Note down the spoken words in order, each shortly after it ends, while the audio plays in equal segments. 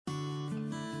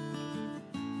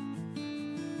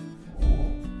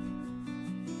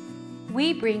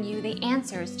we bring you the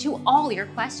answers to all your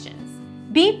questions.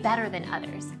 Be better than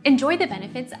others. Enjoy the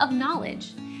benefits of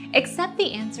knowledge. Accept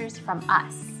the answers from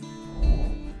us.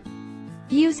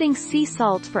 Using sea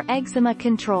salt for eczema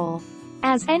control.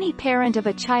 As any parent of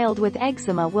a child with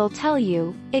eczema will tell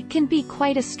you, it can be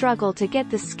quite a struggle to get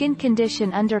the skin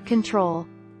condition under control.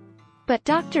 But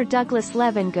Dr. Douglas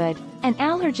Levengood, an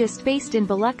allergist based in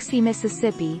Biloxi,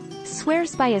 Mississippi,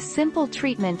 swears by a simple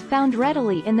treatment found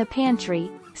readily in the pantry: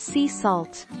 sea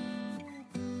salt.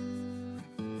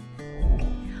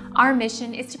 Our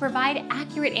mission is to provide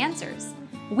accurate answers.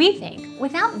 We think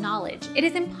without knowledge, it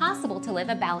is impossible to live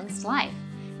a balanced life.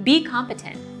 Be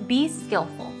competent, be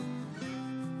skillful.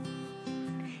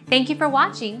 Thank you for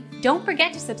watching. Don't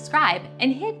forget to subscribe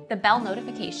and hit the bell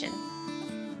notification.